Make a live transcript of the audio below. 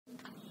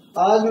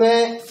आज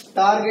मैं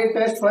target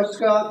test first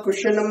का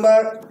क्वेश्चन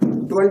नंबर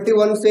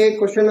 21 से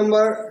क्वेश्चन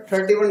नंबर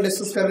 31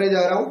 डिस्कस करने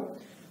जा रहा हूं।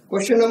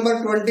 Question number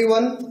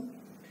 21,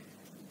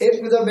 if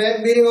the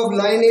back bearing of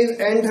line is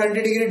n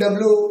 30 degree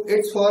W,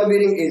 it's for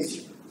bearing is.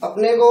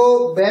 अपने को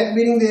बैक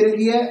बीरिंग दे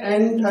रखी है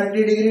n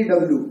 30 डिग्री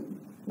W।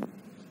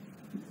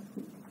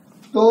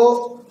 तो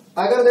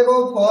अगर देखो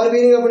फॉर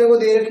बीरिंग अपने को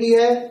दे रखी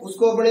है,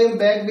 उसको अपने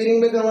बैक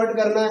बीरिंग में कन्वर्ट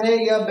करना है,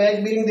 या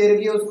बैक बीरिंग दे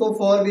रखी है उसको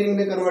फॉर बीरिंग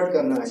में कन्वर्ट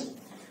करना है।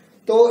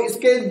 तो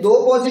इसके दो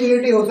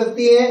पॉसिबिलिटी हो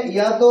सकती है,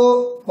 या तो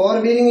फॉर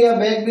बीरिंग या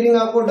बैक बीरिंग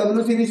आपको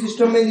WCB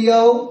सिस्टम में दिया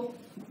हो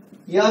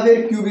या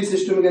फिर QB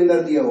सिस्टम के अंदर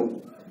दिया हो।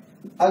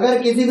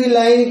 अगर किसी भी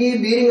लाइन की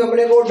बीरिंग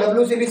अपने को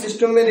WCB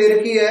सिस्टम में दे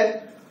रखी है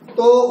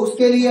तो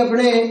उसके लिए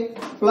अपने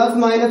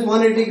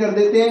 ±180 कर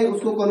देते हैं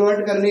उसको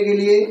कन्वर्ट करने के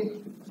लिए।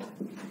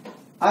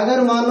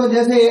 अगर मान लो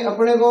जैसे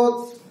अपने को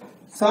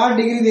 60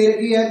 डिग्री दे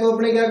रखी है तो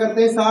अपने क्या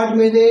करते हैं, 60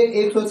 में से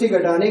 180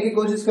 घटाने की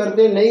कोशिश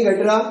करते हैं, नहीं घट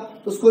रहा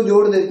तो उसको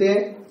जोड़ देते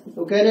हैं।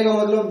 तो कहने का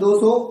मतलब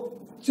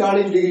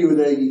 240 डिग्री हो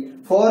जाएगी।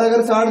 फॉर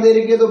अगर 60 दे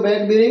रखी है तो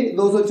बैक बीरिंग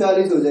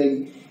 240 हो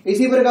जाएगी।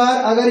 इसी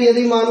प्रकार अगर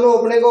यदि मान लो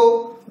अपने को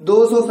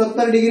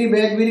 270 डिग्री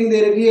बैक बीरिंग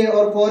दे रखी है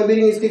और फॉर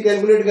बीरिंग इसकी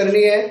कैलकुलेट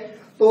करनी है,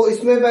 तो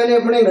इसमें पहले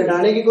अपने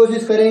घटाने की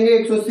कोशिश करेंगे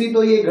 180,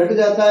 तो ये घट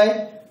जाता है,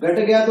 घट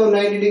गया तो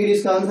 90 डिग्री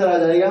इसका आंसर आ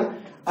जाएगा।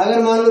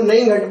 अगर मान लो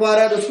नहीं घट पा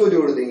रहा है तो उसको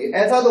जोड़ देंगे।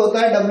 ऐसा तो होता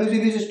है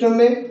WCB सिस्टम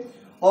में।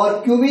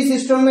 और QB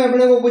सिस्टम में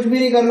अपने को कुछ भी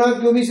नहीं करना।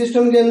 QB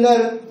सिस्टम के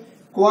अंदर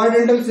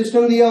क्वाड्रेंटल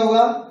सिस्टम दिया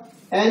होगा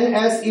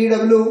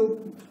NSEW,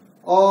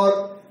 और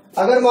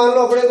अगर मान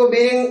लो अपने को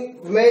बीरिंग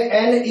में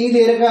NE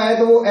दे रखा है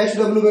तो वो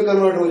SW में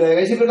कन्वर्ट हो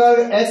जाएगा। इसी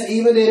प्रकार SE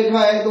में दे रखा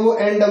है तो वो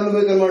NW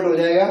में कन्वर्ट हो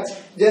जाएगा।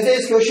 जैसे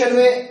इस क्वेश्चन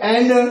में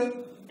n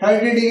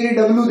 30 डिग्री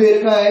W दे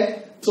रखा है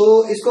तो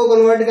इसको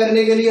कन्वर्ट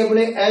करने के लिए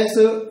अपने S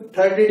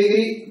 30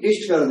 डिग्री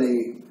ईस्ट कर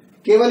देंगे।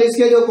 केवल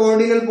इसके जो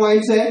कोऑर्डिनल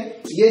पॉइंट्स हैं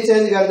ये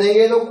चेंज कर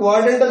देंगे। तो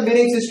क्वाड्रेंटल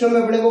बीरिंग सिस्टम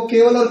में अपने को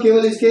केवल और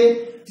केवल इसके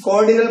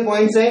कोऑर्डिनल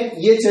पॉइंट्स हैं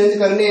ये चेंज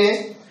करने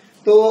हैं।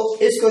 तो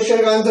इस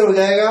क्वेश्चन का आंसर हो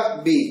जाएगा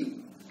B.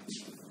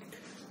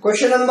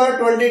 Question number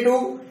 22,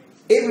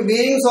 if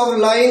बीरिंग्स of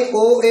line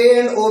OA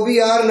and OB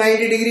are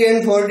 90 degree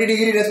and 40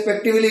 degree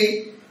respectively,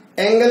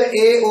 angle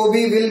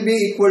AOB will be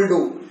equal to.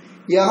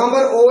 यहां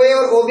पर OA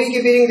और OB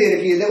की बीरिंग दे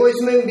रखी है। देखो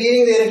इसमें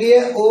बीरिंग दे रखी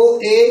है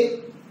OA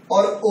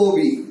और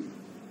OB।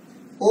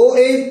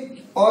 OA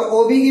और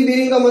OB की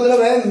बीरिंग का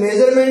मतलब है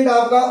मेजरमेंट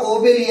आपका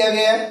O पे लिया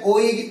गया है।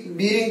 OE की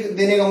बीरिंग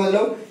देने का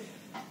मतलब,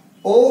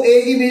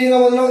 OA की बीरिंग का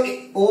मतलब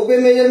O पे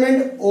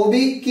मेजरमेंट, OB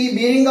की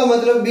बीरिंग का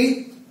मतलब भी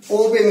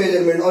O पे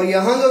मेजरमेंट। और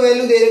यहां जो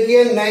वैल्यू दे रखी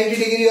है 90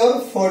 डिग्री और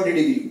 40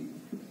 डिग्री।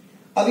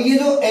 अब ये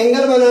जो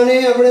एंगल बनाने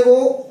हैं अपने को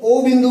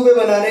O बिंदु पे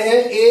बनाने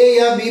हैं, A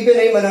या B पे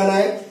नहीं बनाना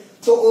है।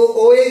 तो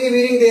OA की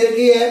बीरिंग दे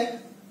रखी है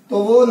तो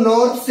वो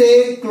नॉर्थ से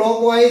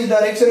क्लॉकवाइज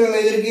डायरेक्शन में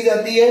मेजर की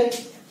जाती है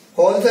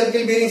होल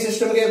सर्किल बीरिंग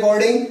सिस्टम के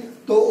अकॉर्डिंग।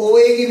 तो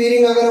OA की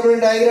बीरिंग अगर अपने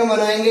डायग्राम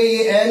बनाएंगे,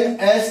 ये N,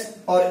 S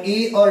और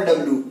E और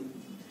W,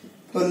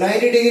 तो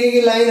 90 डिग्री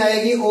की लाइन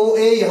आएगी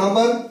OA यहां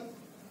पर,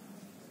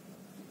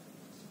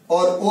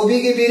 और OB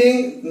की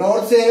बीरिंग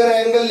नॉर्थ से अगर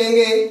एंगल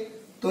लेंगे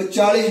तो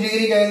 40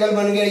 डिग्री का एंगल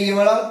बन गया ये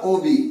वाला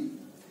OB।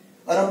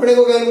 और अपने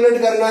को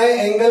कैलकुलेट करना है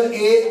एंगल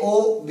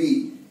AOB।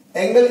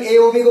 एंगल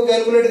AOB को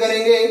कैलकुलेट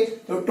करेंगे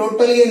तो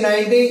टोटल ये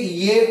 90,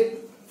 ये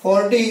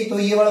 40, तो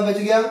ये वाला बच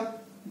गया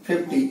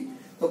 50।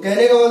 तो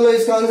कहने का मतलब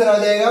इसका आंसर आ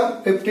जाएगा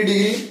 50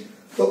 डिग्री।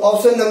 तो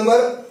option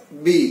number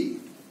B.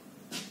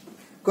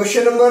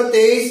 Question number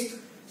 23,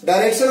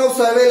 direction of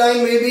survey line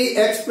में be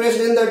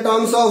expressed in the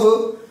terms of.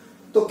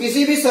 तो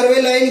किसी भी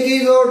सर्वे लाइन की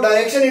जो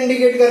डायरेक्शन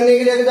इंडिकेट करने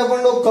के लिए अगर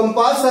अपन लोग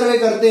कंपास सर्वे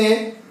करते हैं,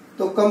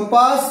 तो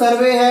कंपास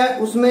सर्वे है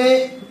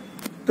उसमें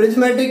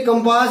प्रिज्मेटिक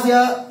कंपास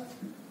या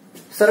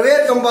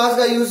सर्वेयर कंपास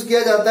का यूज किया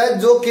जाता है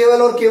जो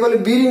केवल और केवल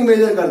बीरिंग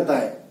मेजर करता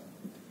है।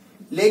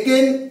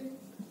 लेकिन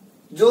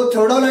जो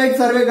थोडोलाइट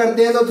सर्वे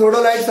करते हैं तो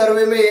थोडोलाइट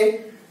सर्वे में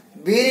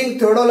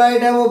बीरिंग,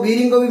 थोडोलाइट है वो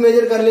बीरिंग को भी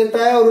मेजर कर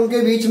लेता है, और उनके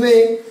बीच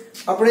में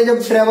अपने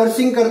जब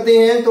ट्रेवर्सिंग करते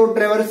हैं तो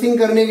ट्रेवर्सिंग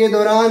करने के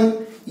दौरान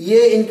ये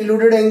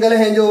इंक्लूडेड एंगल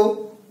हैं जो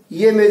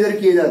ये मेजर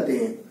किए जाते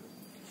हैं।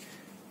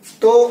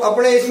 तो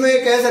अपने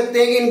इसमें कह सकते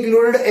हैं कि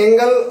इंक्लूडेड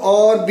एंगल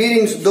और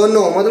बीरिंग्स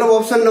दोनों, मतलब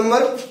ऑप्शन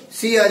नंबर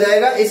सी आ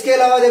जाएगा। इसके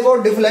अलावा देखो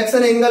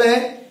डिफ्लेक्शन एंगल है,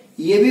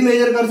 ये भी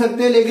मेजर कर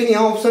सकते हैं, लेकिन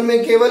यहाँ ऑप्शन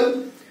में केवल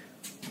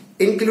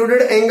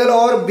इंक्लूडेड एंगल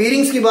और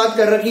बीरिंग्स की बात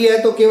कर रखी है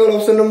तो केवल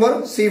ऑप्शन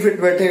नंबर सी फिट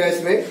बैठेगा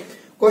इसमें।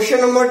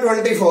 Question number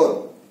 24,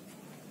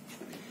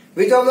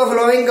 which of the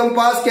following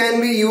compass can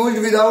be used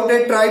without A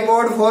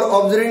tripod for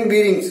observing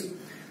बीरिंग्स।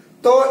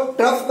 तो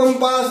ट्रफ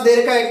कंपास दे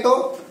रखा है। तो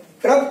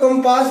ट्रफ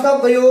कंपास का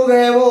प्रयोग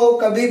है वो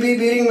कभी भी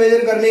बीरिंग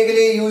मेजर करने के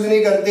लिए यूज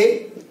नहीं करते।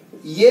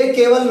 ये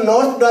केवल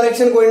नॉर्थ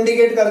डायरेक्शन को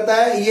इंडिकेट करता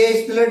है। ये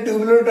स्पिलर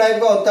ट्यूबुलर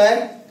टाइप का होता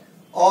है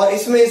और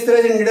इसमें इस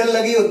तरह से निडल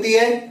लगी होती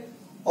है,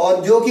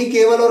 और जो कि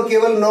केवल और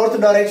केवल नॉर्थ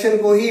डायरेक्शन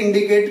को ही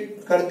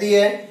इंडिकेट करती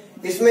है।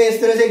 इसमें इस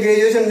तरह से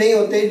ग्रेजुएशन नहीं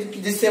होते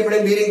जिससे अपने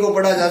बीरिंग को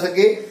पढ़ा जा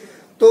सके।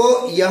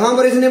 तो यहां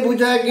पर इसने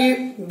पूछा है कि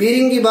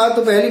बीरिंग की बात,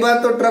 तो पहली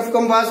बात तो ट्रफ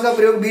कंपास का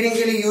प्रयोग बीरिंग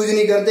के लिए यूज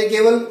नहीं करते,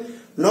 केवल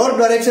नॉर्थ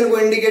डायरेक्शन को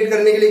इंडिकेट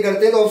करने के लिए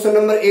करते हैं। तो ऑप्शन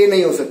नंबर ए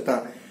नहीं हो सकता।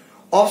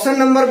 ऑप्शन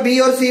नंबर बी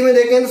और सी में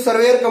देखें तो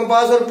सर्वेयर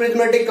कंपास और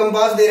प्रिज्मेटिक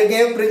कंपास दे रखे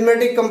हैं।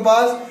 प्रिज्मेटिक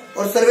कंपास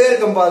और सर्वेयर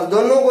कंपास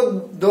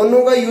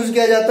दोनों का यूज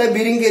किया जाता है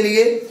बीरिंग के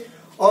लिए।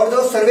 और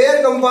जो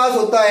सर्वेयर कंपास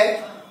होता है,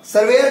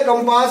 सर्वेयर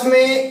कंपास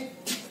में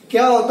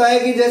क्या होता है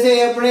कि जैसे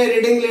अपने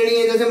रीडिंग लेनी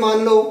है, जैसे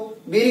मान लो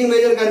बीरिंग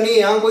मेजर करनी है,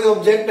 यहाँ कोई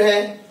ऑब्जेक्ट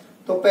है,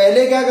 तो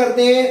पहले क्या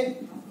करते हैं,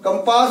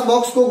 कंपास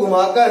बॉक्स को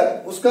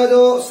घुमाकर उसका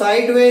जो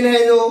साइड वेन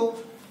है, जो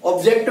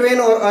ऑब्जेक्ट वेन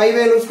और आई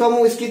वेन, उसका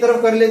मुंह इसकी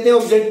तरफ कर लेते हैं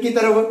ऑब्जेक्ट की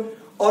तरफ,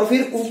 और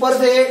फिर ऊपर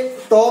से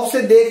टॉप से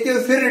देखते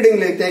हुए फिर रीडिंग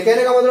लेते हैं।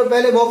 कहने का मतलब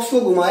पहले बॉक्स को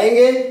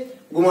घुमाएंगे,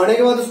 घुमाने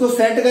के बाद उसको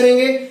सेट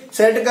करेंगे,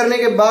 सेट करने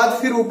के बाद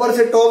फिर ऊपर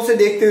से टॉप से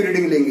देखते हुए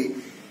रीडिंग लेंगे।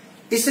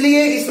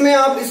 इसलिए इसमें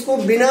आप इसको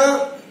बिना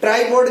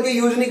ट्राइपॉड के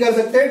यूज नहीं कर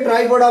सकते,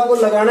 ट्राइपॉड आपको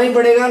लगाना ही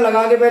पड़ेगा,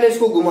 लगा के पहले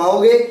इसको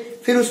घुमाओगे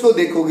फिर उसको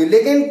देखोगे।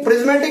 लेकिन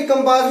प्रिज्मेटिक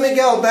कंपास में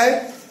क्या होता है,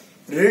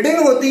 रीडिंग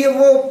होती है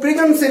वो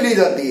प्रिज्म से ली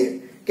जाती है।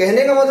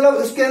 कहने का मतलब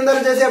उसके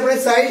अंदर जैसे अपने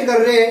साइट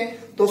कर रहे हैं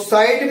तो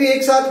साइट भी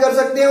एक साथ कर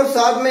सकते हैं, और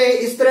साथ में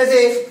इस तरह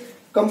से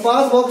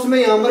कंपास बॉक्स में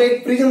यहाँ पर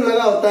एक प्रिज्म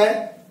लगा होता है,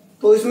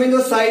 तो इसमें जो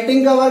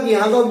साइटिंग का वर्क,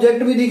 यहाँ का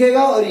ऑब्जेक्ट भी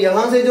दिखेगा और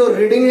यहाँ से जो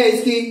रीडिंग है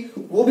इसकी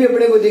वो भी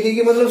अपने को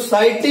दिखेगी। मतलब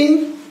साइटिंग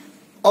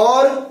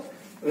और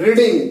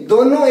रीडिंग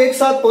दोनों एक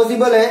साथ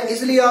पॉसिबल है,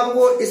 इसलिए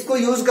आपको इसको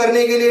यूज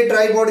करने के लिए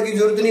ट्राइपॉड की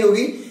जरूरत नहीं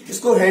होगी,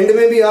 इसको हैंड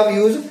में भी आप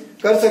यूज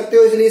कर सकते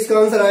हो। इसलिए इसका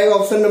आंसर आएगा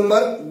option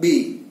number B.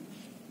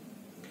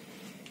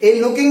 A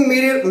looking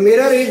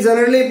mirror is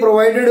generally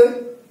provided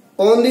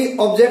on the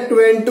object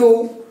when to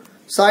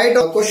site.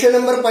 Question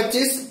number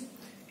 25,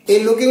 A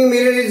looking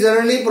mirror is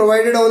generally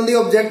provided on the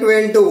object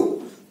when to.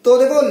 तो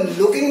देखो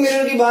लुकिंग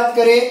मिरर की बात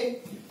करें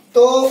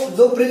तो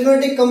जो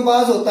prismatic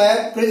compass होता है,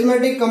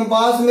 prismatic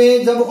compass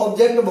में जब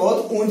ऑब्जेक्ट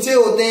बहुत ऊंचे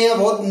होते हैं या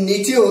बहुत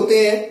नीचे होते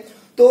हैं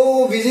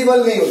तो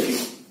विजिबल नहीं होती।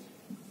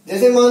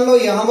 जैसे मान लो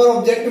यहां पर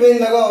ऑब्जेक्ट वेन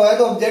लगा हुआ है,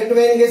 तो ऑब्जेक्ट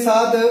वेन के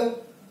साथ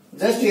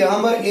जस्ट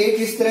यहां पर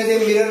एक इस तरह से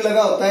मिरर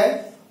लगा होता है,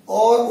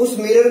 और उस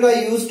मिरर का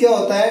यूज क्या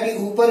होता है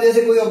कि ऊपर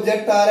जैसे कोई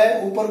ऑब्जेक्ट आ रहा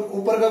है,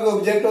 ऊपर का कोई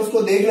ऑब्जेक्ट है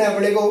उसको देखना है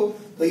अपने को,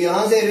 तो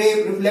यहां से रे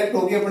रिफ्लेक्ट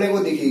होकर अपने को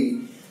दिखेगी,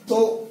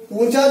 तो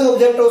ऊंचा जो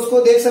ऑब्जेक्ट है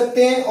उसको देख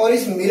सकते हैं। और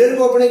इस मिरर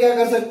को अपने क्या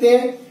कर सकते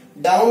हैं,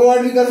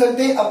 डाउनवर्ड भी कर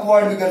सकते हैं,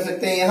 अपवर्ड भी कर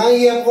सकते हैं। यहाँ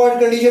ये अपवर्ड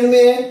कंडीशन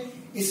में है।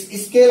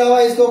 इसके अलावा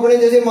इसको अपने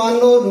जैसे मान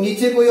लो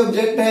नीचे कोई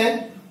ऑब्जेक्ट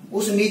है,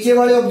 उस नीचे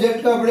वाले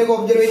ऑब्जेक्ट का अपने को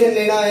ऑब्जर्वेशन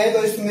लेना है,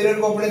 तो इस मिरर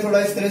को अपने थोड़ा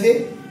इस तरह से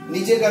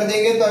नीचे कर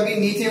देंगे ताकि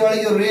नीचे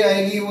वाली जो रे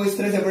आएगी वो इस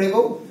तरह से अपने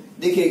को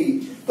दिखेगी।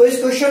 तो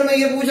इस क्वेश्चन में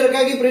ये पूछ रखा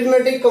है कि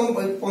प्रिज्मेटिक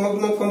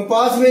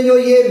कंपास में जो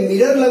ये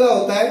मिरर लगा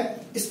होता है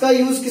इसका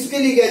यूज किसके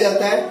लिए किया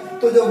जाता है,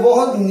 तो जो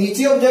बहुत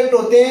नीचे ऑब्जेक्ट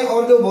होते हैं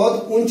और जो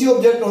बहुत ऊंचे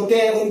ऑब्जेक्ट होते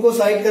हैं उनको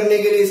साइड करने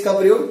के लिए इसका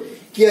प्रयोग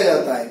किया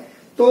जाता है।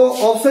 तो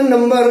ऑप्शन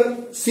नंबर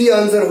सी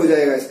आंसर हो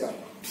जाएगा इसका।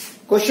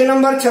 Question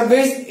number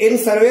 26, in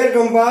surveyor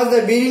compass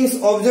the बीरिंग्स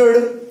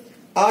observed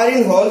are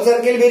in whole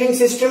circle bearing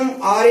system,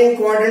 are in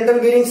quadrantal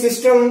bearing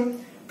system,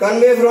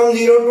 convey from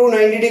 0 to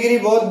 90 degree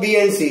both B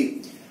and C.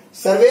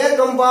 Surveyor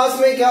compass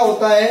में क्या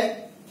होता है,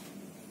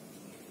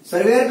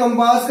 surveyor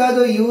compass का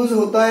जो use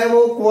होता है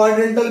वो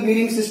quadrantal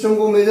bearing system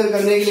को मेजर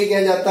करने के लिए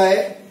किया जाता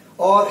है,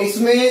 और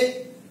इसमें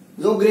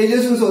जो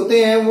ग्रेजुएशन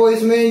होते हैं वो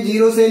इसमें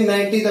 0 से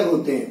 90 तक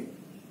होते हैं।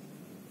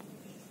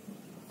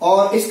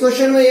 और इस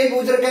क्वेश्चन में ये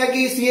पूछ रखा है कि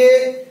ये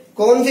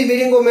कौन सी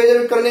बीरिंग को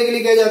मेजर करने के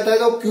लिए किया जाता है,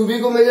 तो क्यूबी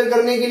को मेजर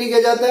करने के लिए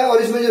किया जाता है,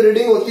 और इसमें जो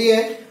रीडिंग होती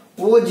है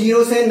वो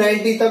 0 से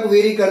 90 तक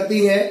वेरी करती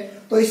है।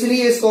 तो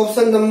इसलिए इसका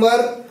ऑप्शन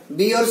नंबर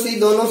बी और सी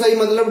दोनों सही,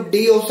 मतलब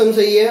डी ऑप्शन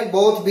सही है,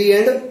 बोथ बी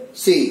एंड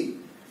सी।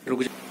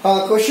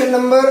 हाँ, question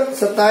number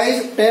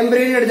 27,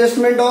 temporary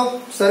adjustment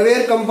of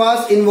surveyor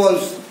compass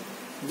involves.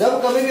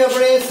 जब कभी भी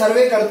अपने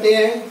सर्वे करते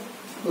हैं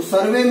तो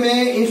सर्वे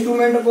में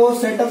इंस्ट्रूमेंट को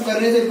सेटअप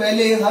करने से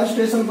पहले, हर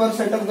स्टेशन पर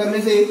सेटअप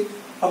करने से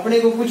अपने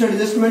को कुछ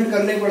एडजस्टमेंट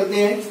करने पड़ते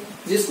हैं,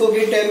 जिसको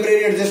कि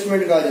टेम्परेरी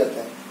एडजस्टमेंट कहा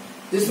जाता है।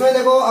 जिसमें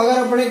देखो अगर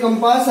अपने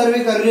कंपास सर्वे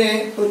कर रहे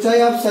हैं तो चाहे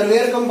आप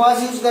सर्वेयर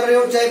कंपास यूज कर रहे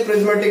हो चाहे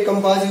प्रिज्मेटिक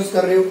कंपास यूज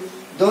कर रहे हो,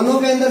 दोनों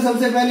के अंदर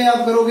सबसे पहले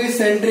आप करोगे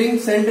सेंटरिंग।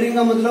 सेंटरिंग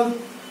का मतलब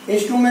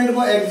इंस्ट्रूमेंट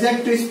को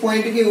एग्जैक्ट इस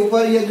पॉइंट के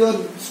ऊपर, या जो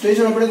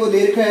स्टेशन अपने को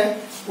दे रखा है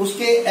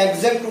उसके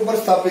एग्जैक्ट ऊपर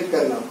स्थापित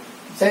करना।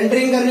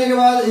 सेंटरिंग करने के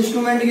बाद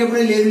इंस्ट्रूमेंट की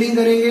अपने लेवलिंग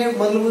करेंगे,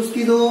 मतलब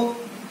उसकी जो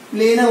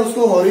प्लेन है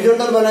उसको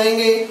हॉरिजॉन्टल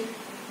बनाएंगे।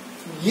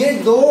 ये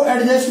दो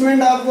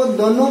एडजस्टमेंट आपको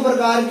दोनों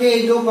प्रकार के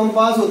जो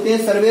कंपास होते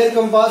हैं, सर्वेयर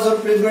कंपास और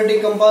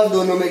प्रिज्मेटिक कंपास,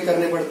 दोनों में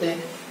करने पड़ते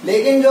हैं।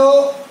 लेकिन जो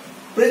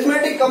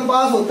प्रिज्मेटिक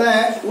कंपास होता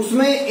है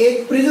उसमें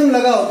एक प्रिज्म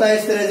लगा होता है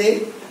इस तरह से,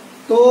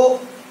 तो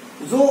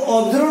जो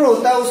ऑब्जर्वर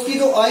होता है उसकी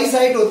जो आई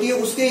साइट होती है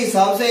उसके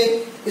हिसाब से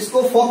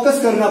इसको फोकस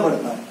करना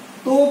पड़ता है।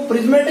 तो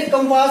प्रिज्मेटिक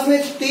कंपास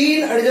में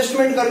 3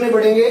 एडजस्टमेंट करने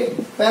पड़ेंगे,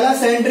 पहला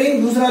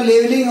सेंटरिंग, दूसरा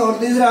लेवलिंग और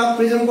तीसरा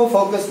प्रिज्म को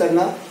फोकस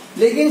करना।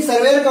 लेकिन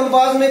सर्वेयर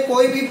कंपास में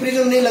कोई भी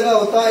प्रिज्म नहीं लगा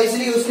होता,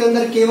 इसलिए उसके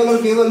अंदर केवल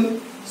और केवल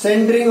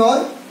सेंटरिंग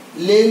और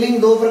लेवलिंग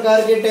 2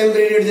 प्रकार के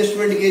टेम्परेरी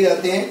एडजस्टमेंट किए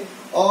जाते हैं।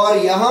 और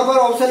यहाँ पर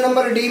ऑप्शन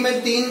नंबर डी में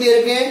 3 दे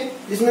रखे हैं,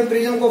 जिसमें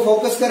प्रिज्म को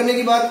फोकस करने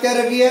की बात क्या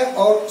रखी है,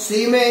 और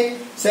सी में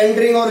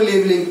सेंटरिंग और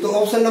लेवलिंग। तो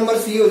ऑप्शन नंबर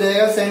सी हो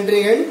जाएगा,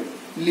 centering and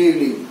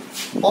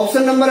levelling.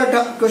 Option number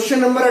question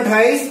number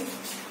 28,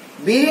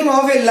 bearing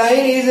of A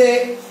line is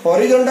a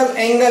horizontal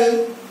angle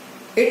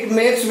it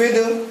maps with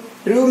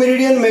true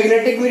meridian,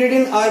 magnetic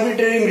meridian,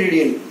 arbitrary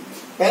meridian.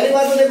 पहली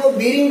बात तो देखो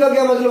बीरिंग का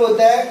क्या मतलब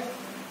होता है,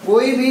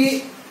 कोई भी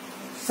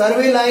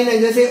सर्वे लाइन है,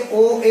 जैसे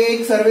ओ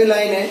एक सर्वे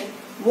लाइन है,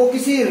 वो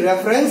किसी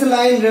रेफरेंस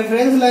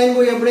लाइन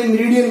को अपने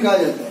मेरिडियन कहा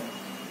जाता है।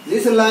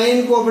 जिस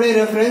लाइन को अपने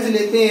रेफरेंस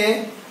लेते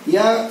हैं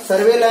या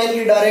सर्वे लाइन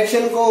की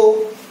डायरेक्शन को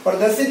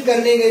प्रदर्शित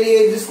करने के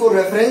लिए जिसको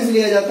रेफरेंस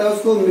लिया जाता है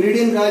उसको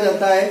मेरिडियन कहा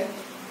जाता है।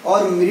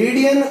 और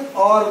मेरिडियन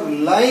और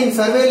लाइन,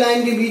 सर्वे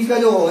लाइन के बीच का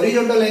जो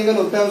हॉरिजॉन्टल एंगल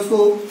होता है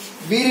उसको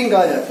बीरिंग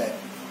कहा जाता है।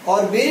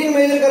 और बीरिंग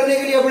मेजर करने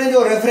के लिए अपने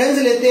जो रेफरेंस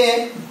लेते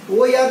हैं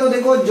वो या तो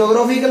देखो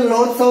ज्योग्राफिकल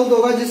नॉर्थ साउथ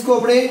होगा जिसको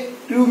अपने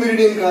ट्रू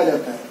मेरिडियन कहा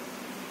जाता है,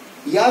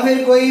 या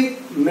फिर कोई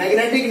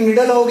मैग्नेटिक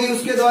नीडल होगी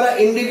उसके द्वारा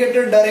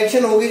इंडिकेटेड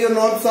डायरेक्शन होगी जो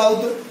नॉर्थ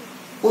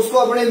साउथ, उसको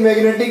अपने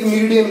मैग्नेटिक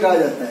मेरिडियन कहा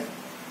जाता है।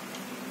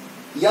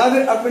 या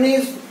फिर अपने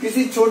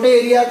किसी छोटे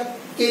एरिया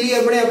के लिए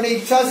अपने अपनी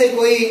इच्छा से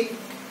कोई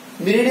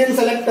मेरिडियन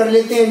सेलेक्ट कर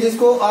लेते हैं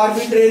जिसको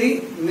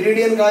आर्बिट्रेरी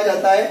मेरिडियन कहा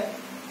जाता है।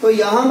 तो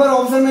यहां पर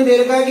ऑप्शन में दे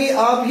रखा है कि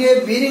आप ये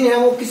बीरिंग है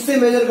वो किससे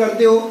मेजर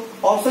करते हो।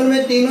 ऑप्शन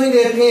में तीनों ही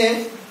दे रखे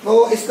हैं,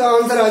 तो इसका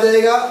आंसर आ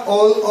जाएगा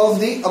all of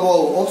the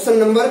above, option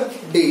number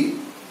D.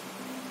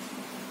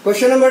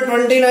 Question number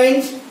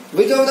 29,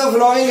 which of the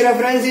following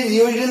reference is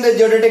used in the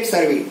ज्योडेटिक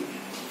सर्वे।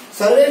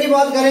 सर्वे की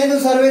बात करें तो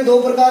सर्वे दो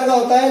प्रकार का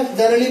होता है,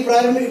 जनरली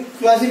प्राइमरी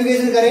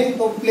क्लासिफिकेशन करें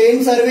तो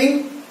प्लेन सर्विंग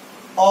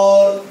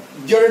और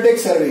ज्योडेटिक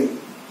सर्विंग।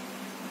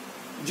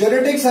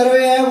 ज्योडेटिक सर्वे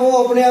है वो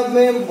अपने आप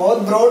में बहुत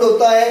ब्रॉड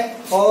होता है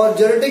और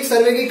ज्योडेटिक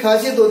सर्वे की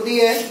खासियत होती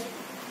है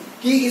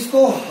कि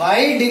इसको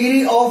हाई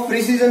डिग्री ऑफ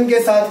प्रिसीजन के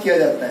साथ किया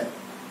जाता है,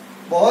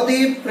 बहुत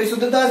ही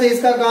परिशुद्धता से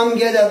इसका काम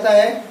किया जाता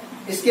है।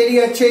 इसके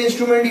लिए अच्छे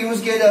इंस्ट्रूमेंट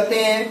यूज किए जाते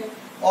हैं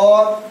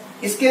और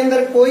इसके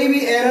अंदर कोई भी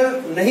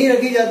एरर नहीं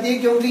रखी जाती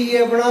क्योंकि ये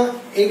अपना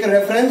एक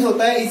रेफरेंस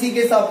होता है, इसी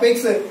के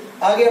सापेक्ष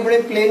आगे अपने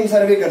प्लेन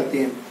सर्वे करते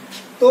हैं।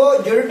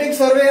 तो ज्योडेटिक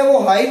सर्वे है वो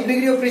हाई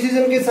डिग्री ऑफ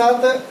प्रिसीजन के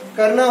साथ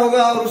करना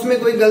होगा और उसमें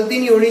कोई गलती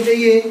नहीं होनी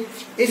चाहिए।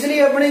 इसलिए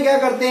अपने क्या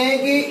करते हैं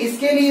कि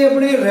इसके लिए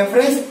अपने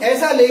रेफरेंस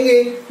ऐसा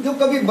लेंगे जो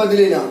कभी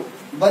बदले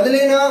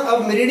ना।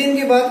 अब मेरिडियन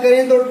की बात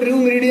करें तो ट्रू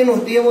मेरिडियन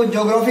होती है वो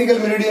ज्योग्राफिकल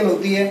मेरिडियन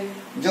होती है।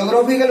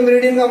 ज्योग्राफिकल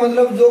मेरिडियन का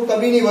मतलब जो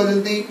कभी नहीं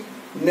बदलती।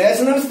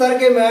 नेशनल स्तर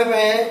के मैप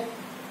हैं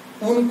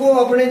उनको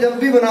अपने जब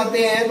भी बनाते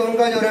हैं तो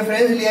उनका जो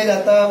रेफरेंस लिया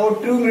जाता है वो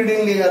ट्रू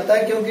मेरिडियन लिया जाता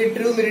है, क्योंकि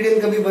ट्रू मेरिडियन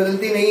कभी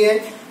बदलती नहीं है।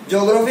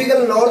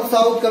 ज्योग्राफिकल नॉर्थ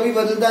साउथ कभी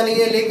बदलता नहीं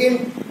है। लेकिन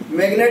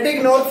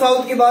मैग्नेटिक नॉर्थ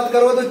साउथ की बात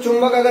करो तो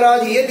चुंबक अगर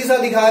आज ये दिशा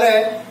दिखा रहा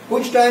है,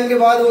 कुछ टाइम के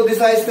बाद वो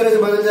दिशा इस तरह से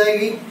बदल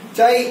जाएगी।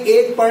 चाहे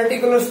एक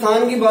पर्टिकुलर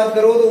स्थान की बात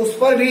करो तो उस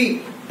पर भी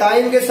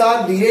टाइम के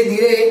साथ धीरे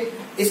धीरे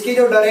इसकी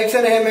जो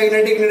डायरेक्शन है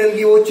मैग्नेटिक नीडल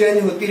की वो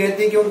चेंज होती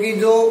रहती है, क्योंकि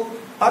जो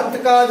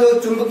अर्थ का जो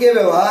चुंबकीय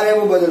व्यवहार है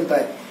वो बदलता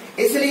है।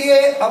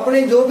 इसलिए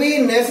अपने जो भी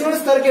नेशनल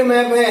स्तर के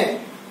मैप हैं,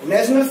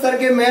 नेशनल स्तर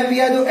के मैप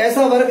या जो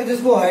ऐसा वर्क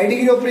जिसको हाई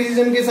डिग्री ऑफ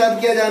प्रिसीजन के साथ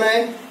किया जाना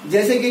है,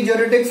 जैसे कि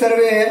ज्योडेटिक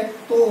सर्वे है,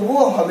 तो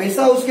वो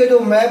हमेशा उसके जो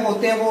मैप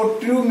होते हैं वो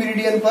ट्रू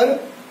मेरिडियन पर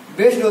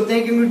बेस्ड होते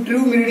हैं, क्योंकि ट्रू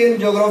मेरिडियन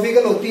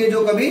ज्योग्राफिकल होती है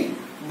जो कभी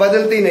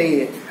बदलती नहीं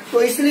है।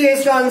 तो इसलिए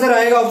इसका आंसर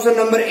आएगा option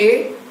number A,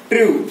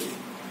 true.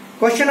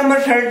 Question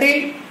number 30,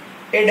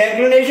 A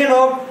declination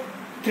of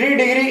 3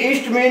 degree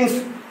east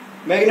means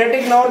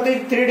magnetic north is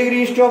 3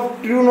 degree east of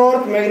true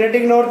north,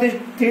 magnetic north is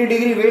 3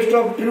 degree west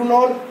of true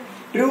north,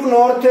 true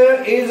north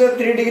is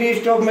 3 degree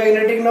east of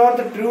magnetic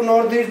north, true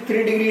north is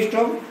 3 degree east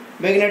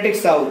of magnetic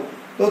south.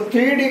 तो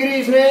 3 degree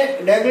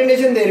इसमें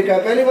declination दे रखा है।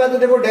 पहली बात तो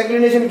देखो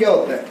declination क्या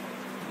होता है।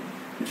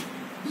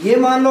 ये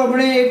मान लो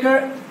अपने एक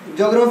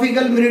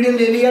ज्योग्राफिकल मेरिडियन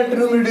ले लिया,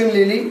 ट्रू मेरिडियन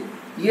ले ली,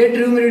 ये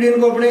ट्रू मेरिडियन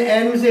को अपने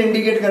एम से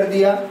इंडिकेट कर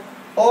दिया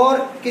और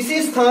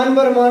किसी स्थान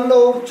पर मान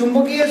लो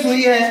चुंबकीय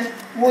सुई है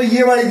वो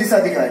ये वाली दिशा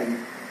दिखा रही है।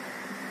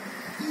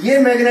 ये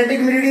मैग्नेटिक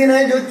मेरिडियन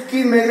है जो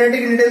कि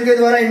मैग्नेटिक नीडल के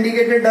द्वारा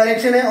इंडिकेटेड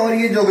डायरेक्शन है और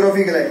ये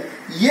ज्योग्राफिकल है।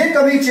 ये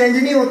कभी चेंज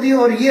नहीं होती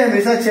और ये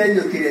हमेशा चेंज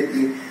होती रहती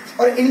है।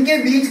 और इनके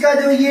बीच का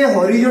जो ये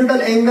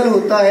हॉरिजॉन्टल एंगल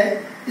होता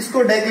है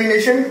इसको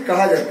डेक्लिनेशन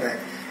कहा जाता है।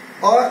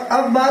 और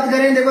अब बात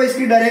करें देखो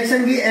इसकी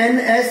डायरेक्शन की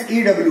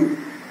NSEW,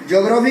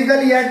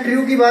 ज्योग्राफिकल या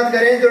ट्रू की बात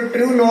करें तो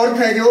ट्रू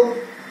नॉर्थ है जो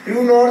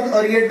ट्रू नॉर्थ,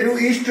 और ये true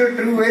east,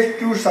 true waste,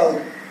 true south.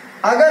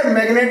 अगर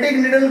मैग्नेटिक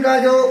नीडल का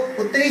जो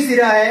उत्तरी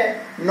सिरा है,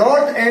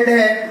 नॉर्थ एंड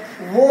है,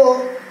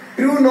 वो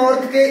ट्रू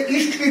नॉर्थ के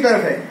ईस्ट की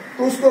तरफ है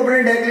तो उसको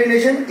अपने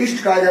डेक्लिनेशन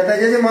ईस्ट कहा जाता है।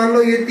 जैसे मान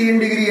लो ये 3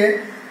 डिग्री है,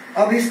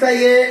 अब इसका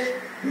ये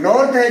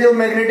नॉर्थ है जो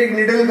मैग्नेटिक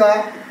नीडल का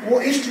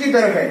वो ईस्ट की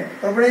तरफ है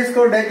तो अपने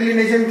इसको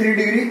डेक्लिनेशन 3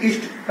 डिग्री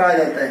ईस्ट कहा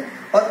जाता है।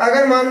 और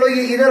अगर मान लो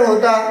ये इधर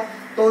होता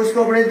तो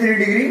इसको अपने 3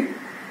 डिग्री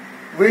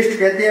वेस्ट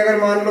कहते हैं, अगर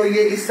मान लो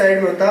ये इस साइड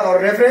में होता।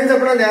 और रेफरेंस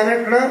अपना ध्यान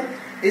रखना,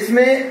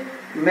 इसमें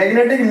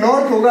मैग्नेटिक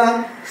नॉर्थ होगा,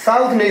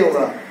 साउथ नहीं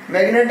होगा।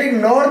 मैग्नेटिक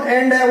नॉर्थ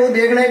एंड है वो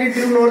देखना है कि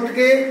ट्रू नॉर्थ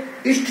के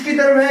ईस्ट की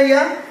तरफ है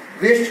या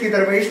वेस्ट की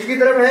तरफ है। ईस्ट की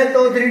तरफ है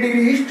तो 3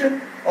 डिग्री ईस्ट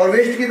और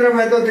वेस्ट की तरफ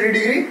है तो 3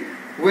 डिग्री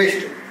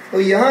वेस्ट। तो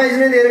यहाँ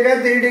इसने दे रखा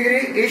है 3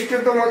 डिग्री ईस्ट,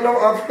 तो मतलब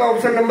आपका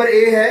ऑप्शन नंबर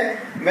ए है,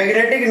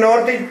 magnetic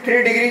north is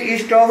 3 degree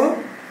east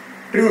of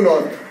true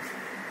north.